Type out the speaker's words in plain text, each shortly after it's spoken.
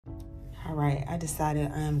All right, I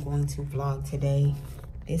decided I am going to vlog today.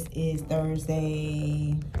 This is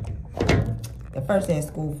Thursday, the first day of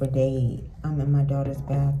school for Dade. I'm in my daughter's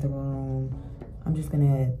bathroom. I'm just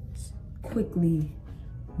gonna quickly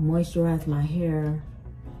moisturize my hair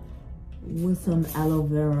with some aloe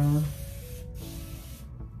vera.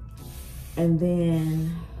 And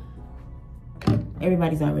then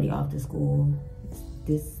everybody's already off to school.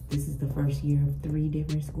 This is the first year of 3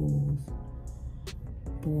 different schools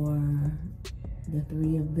for the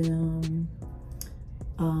 3 of them.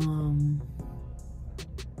 I'm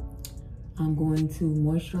going to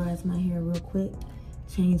moisturize my hair real quick,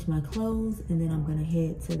 change my clothes, and then I'm gonna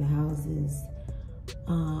head to the houses.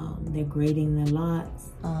 They're grading the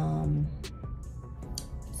lots.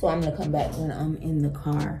 So I'm gonna come back when I'm in the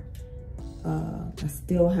car. I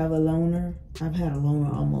still have a loaner. I've had a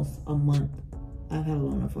loaner almost a month. I've had a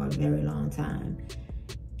loaner for a very long time.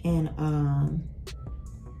 And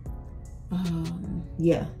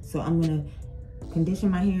yeah, so I'm gonna condition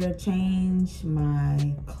my hair, change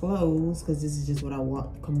my clothes, because this is just what I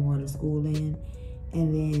walk Kamora to school in,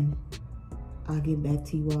 and then I'll get back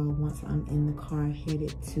to you all once I'm in the car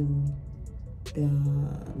headed to the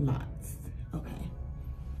lots. Okay.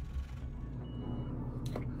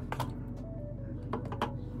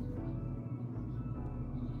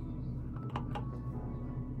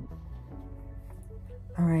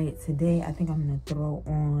 All right, today I think I'm gonna throw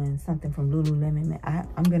on something from LuluLemon.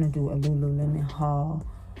 I'm gonna do a LuluLemon haul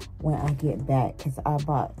when I get back, because I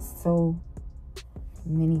bought so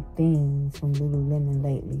many things from LuluLemon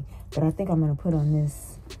lately. But I think I'm gonna put on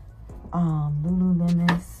this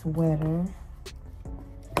LuluLemon sweater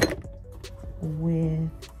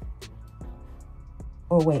with,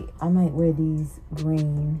 oh wait, I might wear these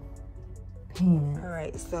green pants. All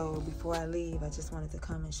right, so before I leave, I just wanted to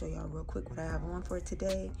come and show y'all real quick what I have on for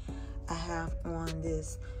today. I have on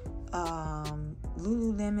this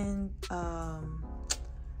LuluLemon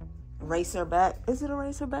racerback. Is it a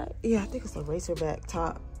racerback? Yeah, I think it's a racerback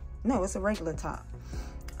top. No, it's a regular top.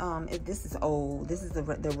 This is old. This is the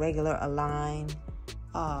regular Align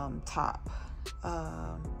top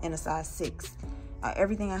in a size 6.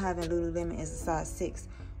 Everything I have in LuluLemon is a size 6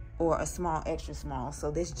 or a small, extra small.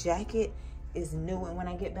 So this jacket is new, and when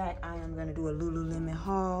I get back, I am gonna do a LuluLemon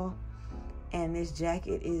haul. And this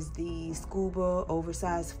jacket is the scuba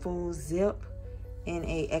oversized full zip in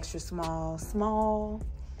a extra small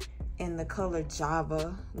in the color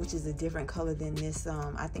Java, which is a different color than this.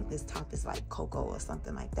 I think this top is like cocoa or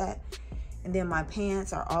something like that. And then my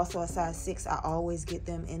pants are also a size 6. I always get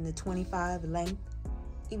them in the 25 length,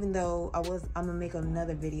 even though I'm gonna make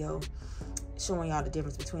another video showing y'all the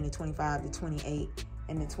difference between the 25, the 28,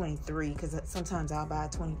 and the 23, because sometimes I'll buy a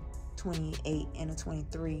 28 and a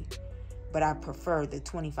 23, but I prefer the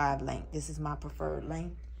 25 length. This is my preferred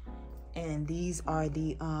length. And these are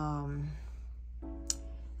the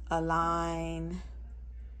Align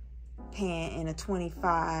pant in a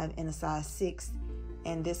 25 in a size 6,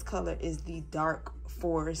 and this color is the dark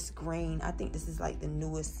forest green. I think this is like the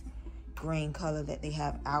newest green color that they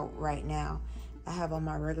have out right now. I have on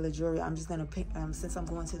my regular jewelry. I'm just gonna pick, since I'm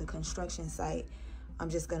going to the construction site, I'm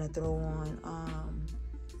just gonna throw on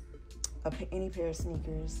any pair of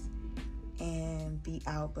sneakers and be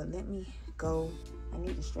out. But let me go. I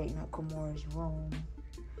need to straighten up Kamora's room.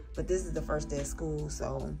 But this is the first day of school,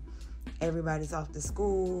 so everybody's off to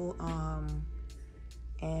school,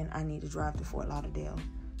 and I need to drive to Fort Lauderdale.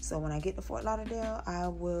 So when I get to Fort Lauderdale, I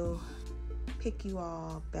will pick you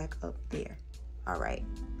all back up there. All right,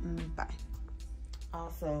 bye.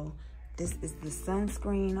 Also, this is the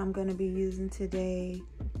sunscreen I'm gonna be using today.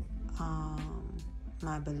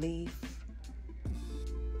 My Belief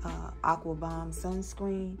Aqua Bomb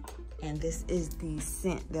sunscreen. And this is the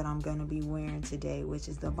scent that I'm gonna be wearing today, which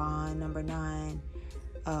is the Bond No. 9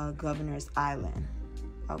 Governor's Island.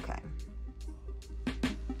 Okay.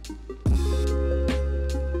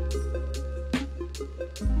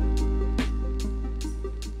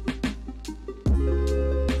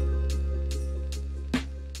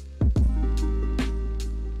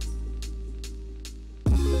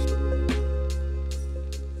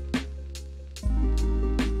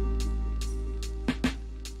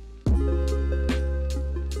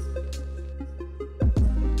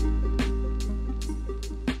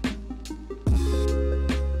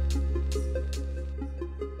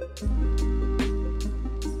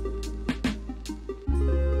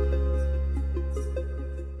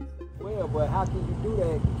 But how can you do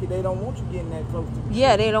that? They don't want you getting that close to the tree.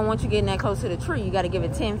 Yeah, they don't want you getting that close to the tree. You got to give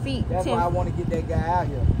it 10 feet. That's why I want to get that guy out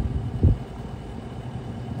here.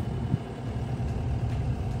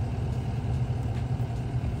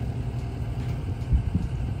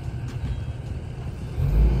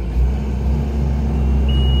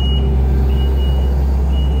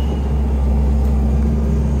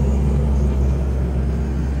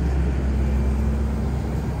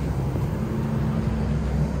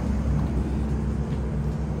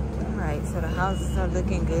 right, so the houses are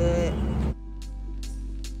looking good.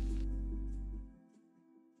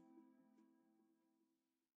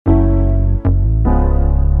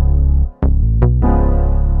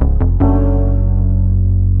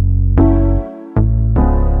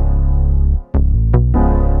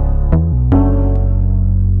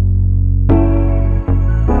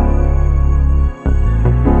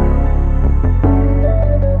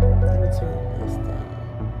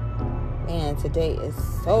 Today is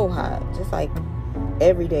so hot, just like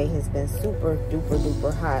every day has been super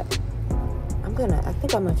duper hot. I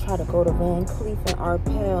think I'm gonna try to go to Van Cleef and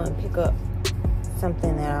Arpels and pick up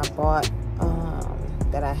something that I bought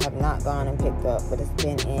that I have not gone and picked up, but it's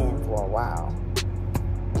been in for a while,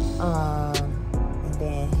 and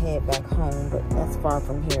then head back home, but that's far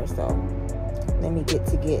from here, so let me get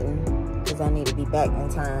to getting, because I need to be back in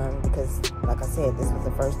time, because like I said, this was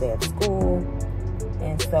the first day of school.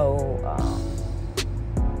 And so,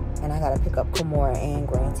 and I gotta pick up Kimora and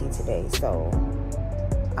Grantee today, so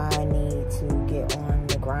I need to get on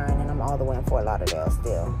the grind, and I'm all the way in Fort Lauderdale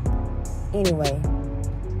still. Anyway,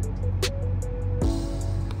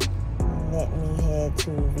 let me head to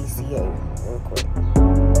VCA real quick.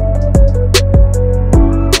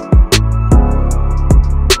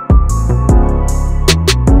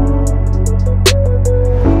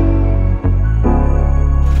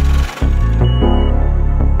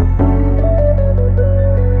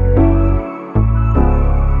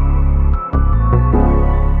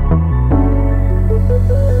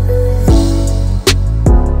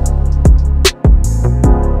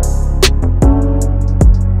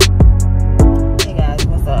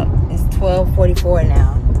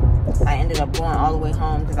 Now. I ended up going all the way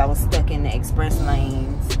home because I was stuck in the express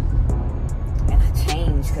lanes, and I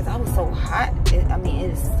changed because I was so hot. I mean,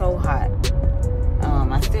 it is so hot.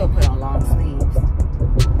 I still put on long sleeves.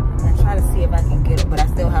 I'm gonna try to see if I can get it, but I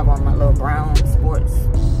still have on my little brown sports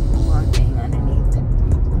bra thing underneath.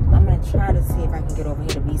 I'm gonna try to see if I can get over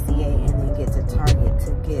here to VCA and then get to Target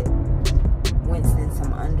to get Winston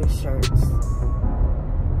some undershirts.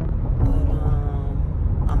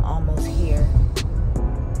 But I'm almost here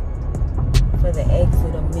for the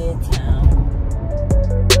exit of Midtown.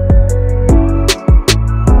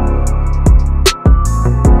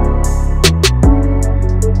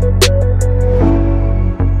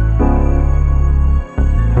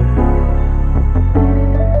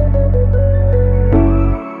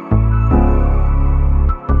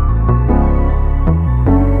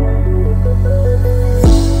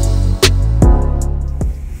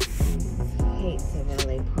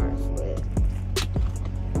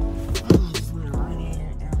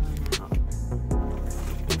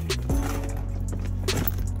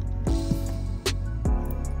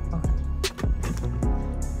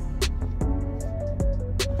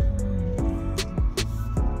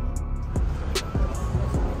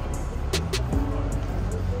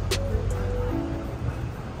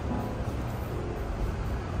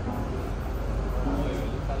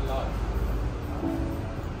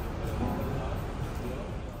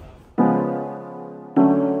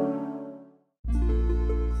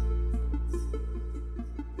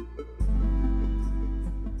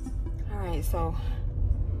 So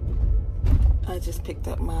I just picked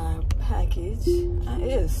up my package. It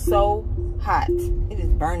is so hot. It is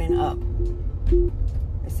burning up.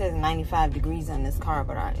 It says 95 degrees on this car,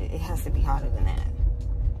 but it has to be hotter than that.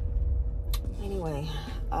 Anyway,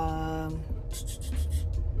 I'm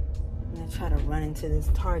gonna try to run into this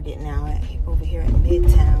Target now over here in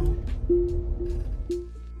Midtown.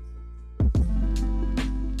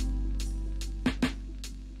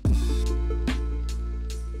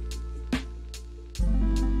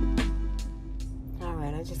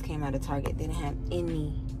 I just came out of Target, didn't have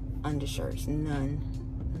any undershirts, none.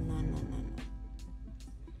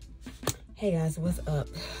 Hey guys, what's up?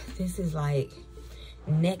 This is like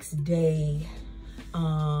next day.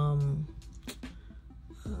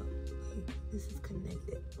 This is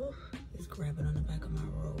connected. Oof, it's grabbing on the back of my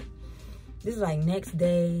robe. This is like next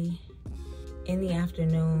day in the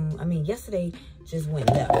afternoon. I mean, yesterday just went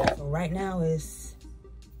left. So right now it's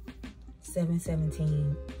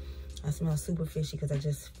 7:17. I smell super fishy because I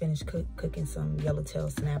just finished cooking some yellowtail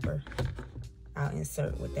snapper. I'll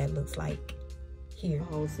insert what that looks like here.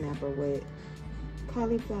 Whole snapper with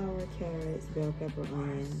cauliflower, carrots, bell pepper,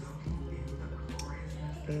 onions,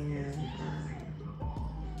 and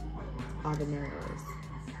habaneros.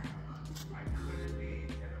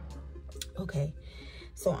 Okay,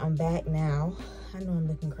 so I'm back now. I know I'm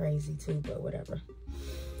looking crazy too, but whatever.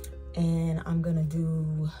 And I'm gonna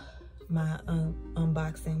do my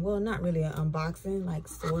unboxing. Well, not really an unboxing, like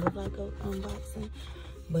sort of like an unboxing,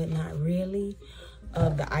 but not really,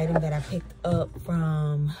 of the item that I picked up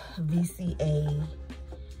from VCA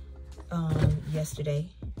yesterday.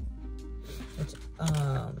 Which,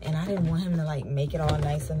 and I didn't want him to like make it all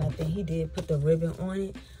nice or nothing. He did put the ribbon on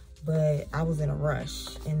it, but I was in a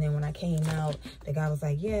rush. And then when I came out, the guy was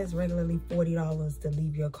like, yeah, it's regularly $40 to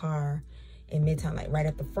leave your car in Midtown, like right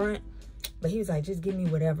at the front. But he was like, just give me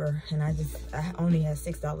whatever. And I only had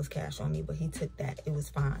 $6 cash on me, but he took that. It was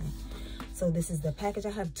fine. So this is the package.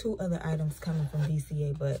 I have 2 other items coming from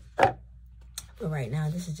VCA, but for right now,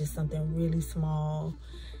 this is just something really small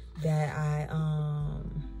that I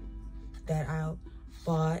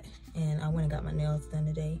bought, and I went and got my nails done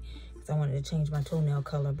today because I wanted to change my toenail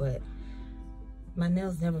color, but my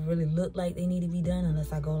nails never really look like they need to be done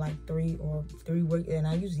unless I go like 3 weeks, and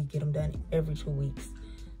I usually get them done every 2 weeks.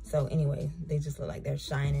 So anyway, they just look like they're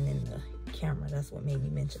shining in the camera. That's what made me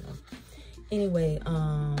mention them. Anyway,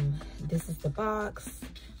 this is the box.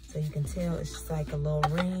 So you can tell it's just like a little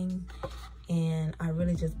ring. And I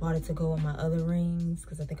really just bought it to go with my other rings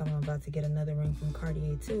because I think I'm about to get another ring from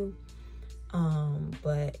Cartier too.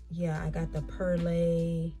 But yeah, I got the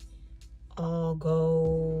Perlay all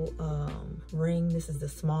gold ring. This is the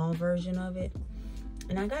small version of it.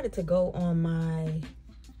 And I got it to go on my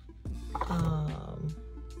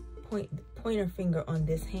pointer finger on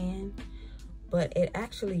this hand, but it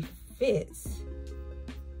actually fits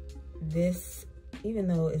this, even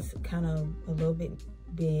though it's kind of a little bit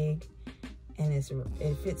big, and it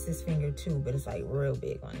fits this finger too, but it's like real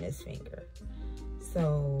big on this finger.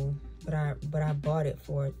 So but I bought it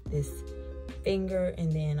for this finger, and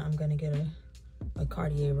then I'm gonna get a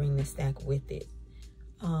Cartier ring to stack with it,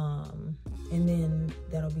 and then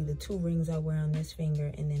that'll be the 2 rings I wear on this finger,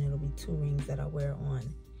 and then it'll be 2 rings that I wear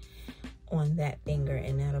on that finger,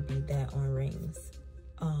 and that'll be that on rings.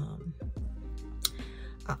 I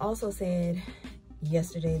also said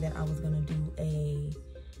yesterday that I was gonna do a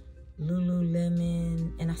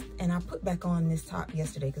LuluLemon, and I put back on this top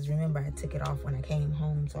yesterday because remember I took it off when I came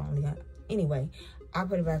home, so I only got, anyway, I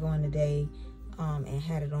put it back on today, and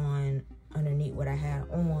had it on underneath what I had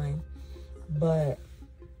on, but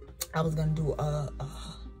I was gonna do a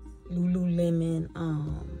LuluLemon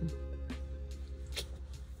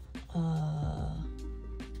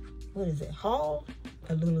what is it, haul?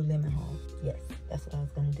 A LuluLemon haul. Yes, that's what I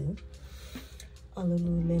was gonna do. A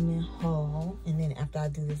LuluLemon haul, and then after I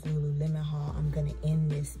do this LuluLemon haul, I'm gonna end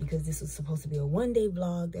this because this was supposed to be a 1-day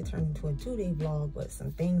vlog that turned into a 2-day vlog, but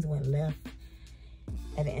some things went left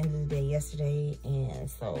at the end of the day yesterday, and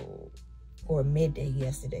so, or midday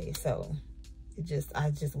yesterday, so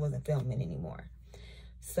I just wasn't filming anymore.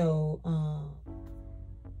 So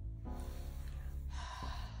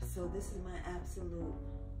so this is my absolute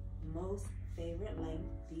most favorite length.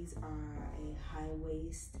 These are a high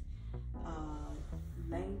waist,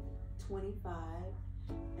 length 25,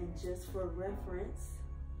 and just for reference,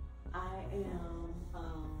 I am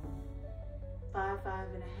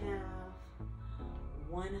 5'5.5",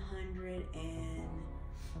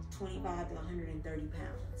 125 to 130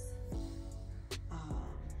 pounds.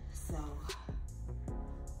 So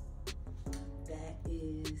that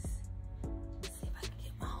is, let's see if I can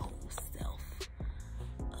get my whole self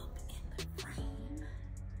up in the frame.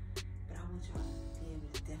 But I want y'all to be able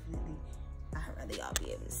to definitely, I'd rather y'all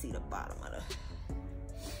be able to see the bottom of the,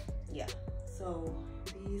 yeah. So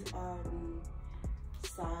these are the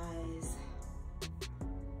size,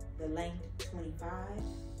 the length 25.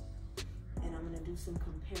 And I'm gonna do some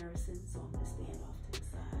comparisons, so I'm gonna stand off to the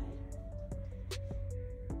side.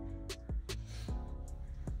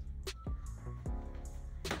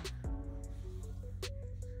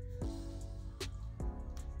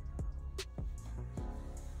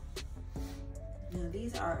 Now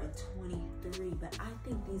these are a 23, but I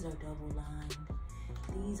think these are double lined.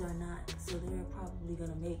 These are not, so they're probably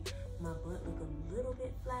gonna make my butt look a little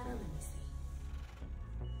bit flatter. Let me see.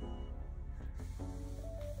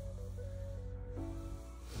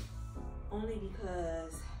 Only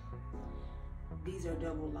because these are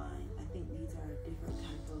double lined. I think these are a different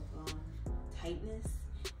type of tightness.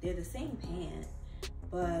 They're the same pant,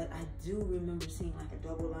 but I do remember seeing like a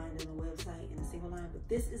double line on the website and a single line. But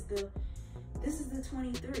this is the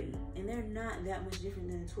 23, and they're not that much different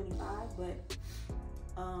than the 25. But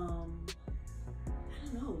I don't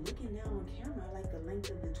know. Looking now on camera, I like the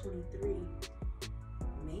length of the 23,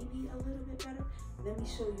 maybe a little bit better. Let me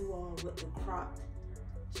show you all what the cropped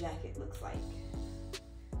jacket looks like.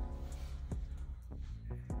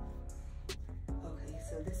 Okay,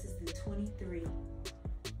 so this is the 23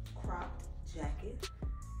 cropped jacket.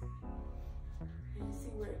 And you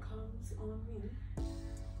see where it comes on me.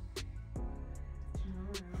 Turn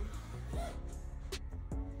around.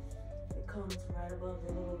 comes right above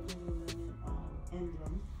the little LuluLemon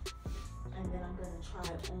emblem. And then I'm gonna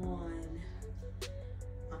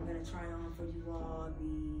try on for you all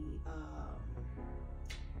the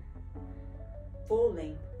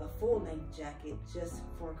full length jacket, just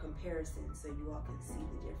for comparison, so you all can see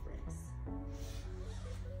the difference.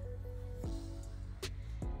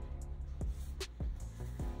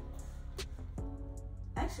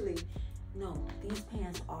 Actually, no, these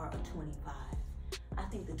pants are a 25. I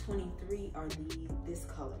think the 23 are this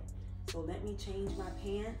color. So let me change my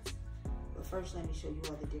pants, but first let me show you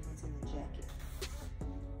all the difference in the jacket.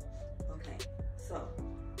 Okay, so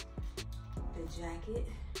the jacket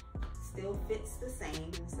still fits the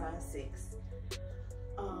same in size 6.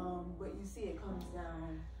 But you see it comes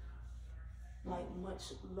down like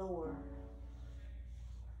much lower.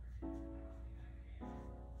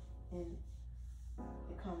 And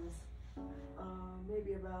it comes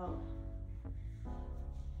maybe about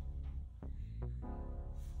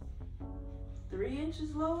 3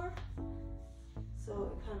 inches lower.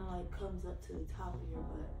 So it kind of like comes up to the top of your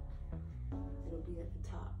butt. It'll be at the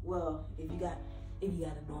top. Well, if you got a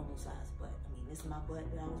normal size butt. I mean, this is my butt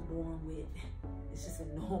that I was born with. It's just a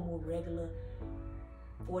normal, regular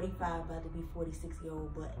 45, about to be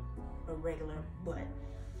 46-year-old butt, a regular butt.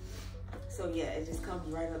 So yeah, it just comes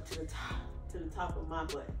right up to the top of my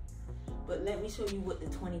butt. But let me show you what the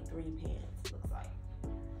 23 pants looks like.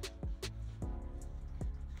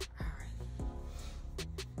 All right.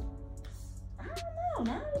 I don't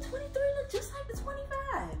know, now the 23 look just like the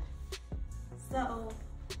 25. So, I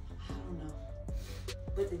don't know.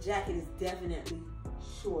 But the jacket is definitely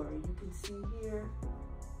shorter. You can see here,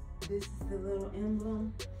 this is the little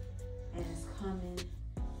emblem, and it's coming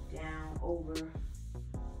down over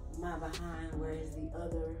my behind, whereas the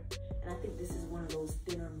other, and I think this is one of those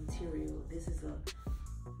thinner material. This is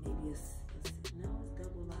maybe it's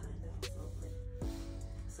double lined also. But,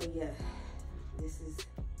 so yeah, this is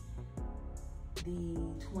the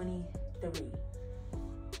 23.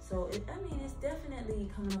 So it's definitely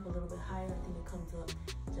coming up a little bit higher. I think it comes up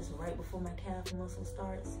just right before my calf muscle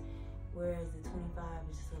starts, whereas the 25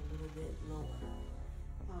 is just a little bit lower.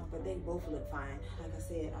 But they both look fine. Like I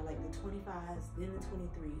said, I like the 25s, then the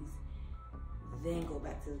 23s, then go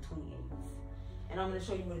back to the 28s. And I'm gonna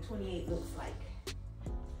show you what a 28 looks like.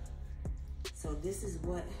 So this is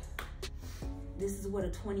what a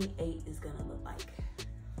 28 is gonna look like.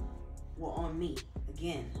 Well, on me.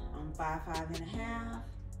 Again, I'm 5'5" and a half,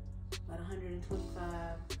 about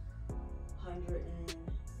 125,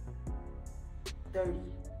 130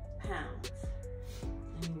 pounds.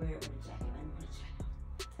 Let me wear it with a jacket. Let me put a jacket on.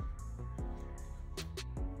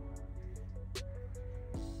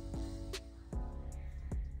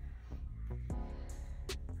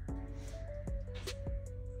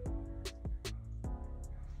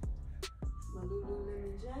 My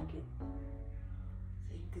LuluLemon jacket,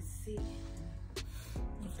 so you can see.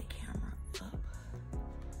 Move the camera up.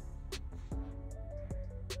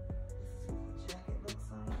 This is what the jacket looks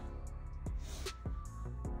like.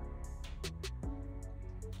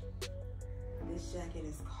 This jacket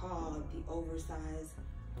is called the oversized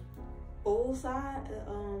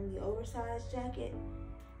jacket.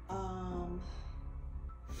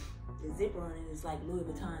 The zipper on it is like Louis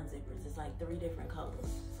Vuitton zippers. It's like 3 different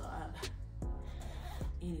colors. So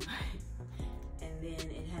anyway, and then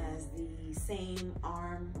it has the same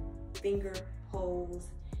arm finger holes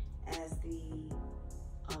as the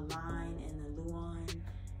Align and the Luon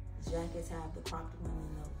jackets have, the cropped one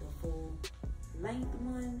and the full length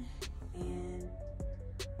one. And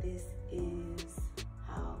this is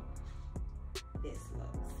how this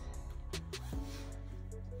looks.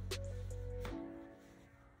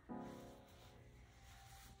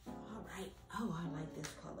 All right. Oh, I like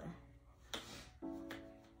this color.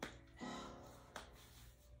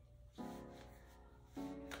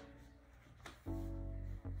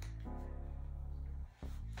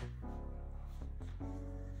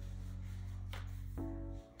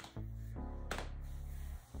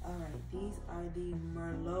 All right, these are the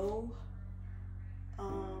Merlot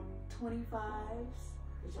 25s,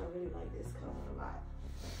 which I really like this color a lot.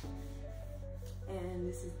 And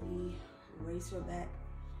this is the racerback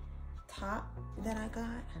top that I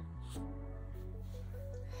got.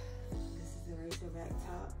 This is the racerback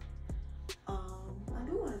top. I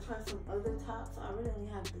do want to try some other tops. I really only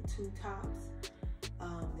have the 2 tops,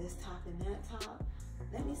 this top and that top.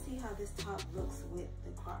 Let me see how this top looks with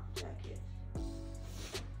the crop jacket.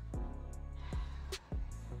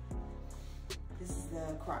 This is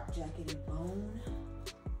the crop jacket in bone.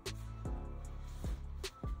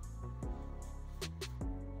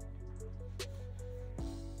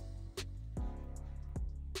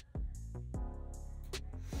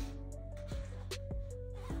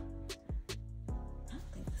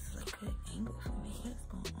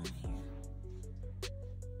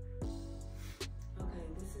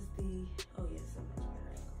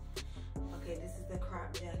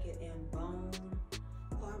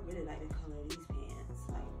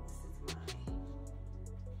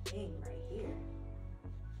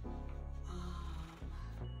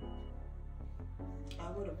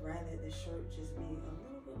 rather the shirt just be a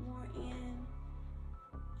little bit more in,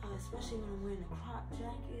 especially when I'm wearing a crop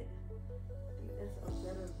jacket. I think that's a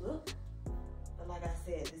better look. But like I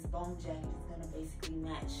said, this bone jacket is gonna basically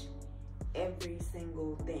match every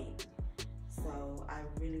single thing. So I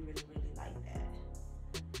really, really, really like that.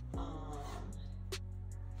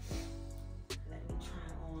 Let me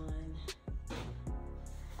try on.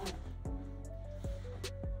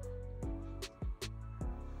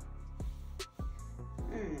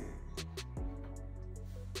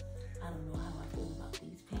 I don't know how I feel about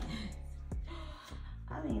these pants.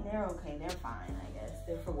 I mean, they're okay. They're fine, I guess.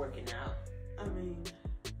 They're for working out. I mean,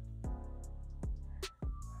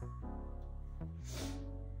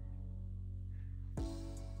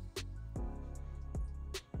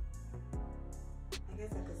 I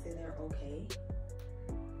guess I could say they're okay.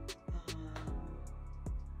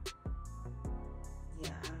 Yeah,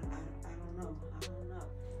 I don't know. I don't know. No,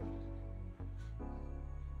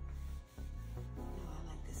 I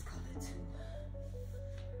like this color too.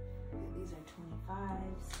 Yeah, these are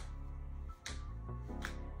 25s.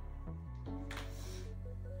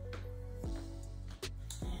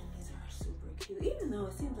 And these are super cute. Even though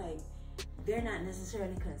it seems like they're not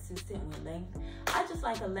necessarily consistent with length. I just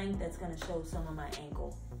like a length that's gonna show some of my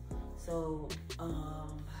ankle. So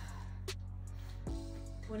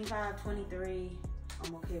 25, 23,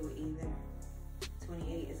 I'm okay with either.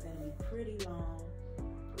 28 is gonna be pretty long.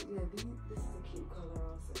 But yeah, this is a cute color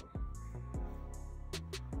also.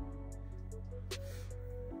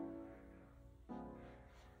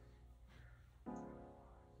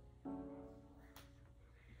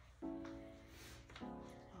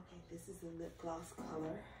 Okay, this is a lip gloss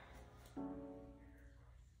color.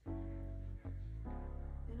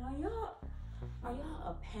 And are y'all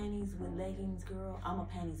a panties with leggings girl? I'm a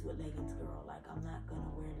panties with leggings girl. Like, I'm not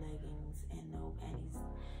gonna wear leggings and no panties.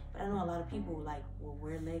 But I know a lot of people like will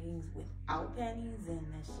wear leggings without panties,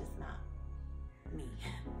 and that's just not me.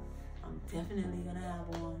 I'm definitely gonna have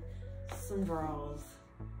on some drawers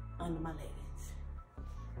under my leggings.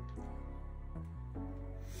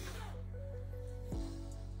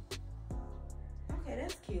 Okay,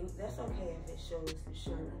 that's cute. That's okay if it shows the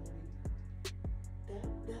shirt underneath.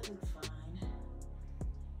 That looks fine.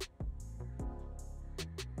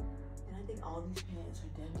 And I think all these pants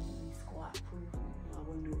are definitely squat proof. You know, I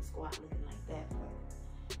wouldn't do a squat looking like that, but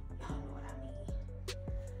y'all know what I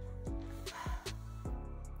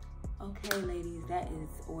mean. Okay, ladies, that is,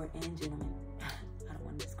 and gentlemen, I don't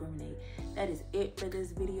want to discriminate. That is it for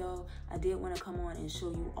this video. I did want to come on and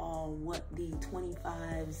show you all what the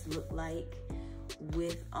 25s look like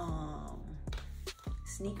with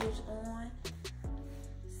sneakers on.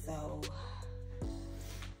 So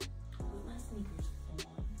with my sneakers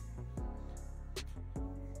on,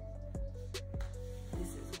 this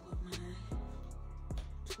is what my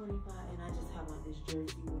 25, and I just have on this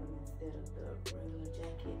jersey with them instead of the regular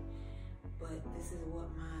jacket. But this is what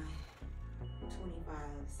my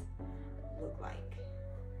 25s look like.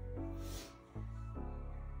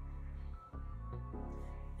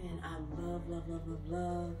 And I love, love, love, love,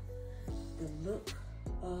 love the look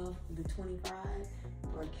of the 25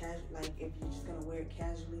 or casual. Like, if you're just gonna wear it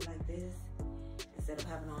casually like this, instead of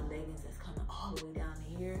having on leggings that's coming all the way down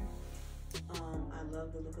to here. I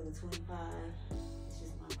love the look of the 25. It's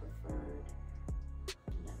just my preferred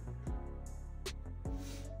look.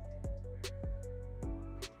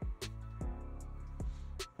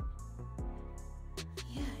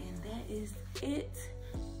 Yeah, and that is it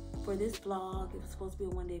for this vlog. It was supposed to be a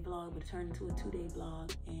one-day vlog, but it turned into a two-day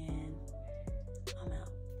vlog. And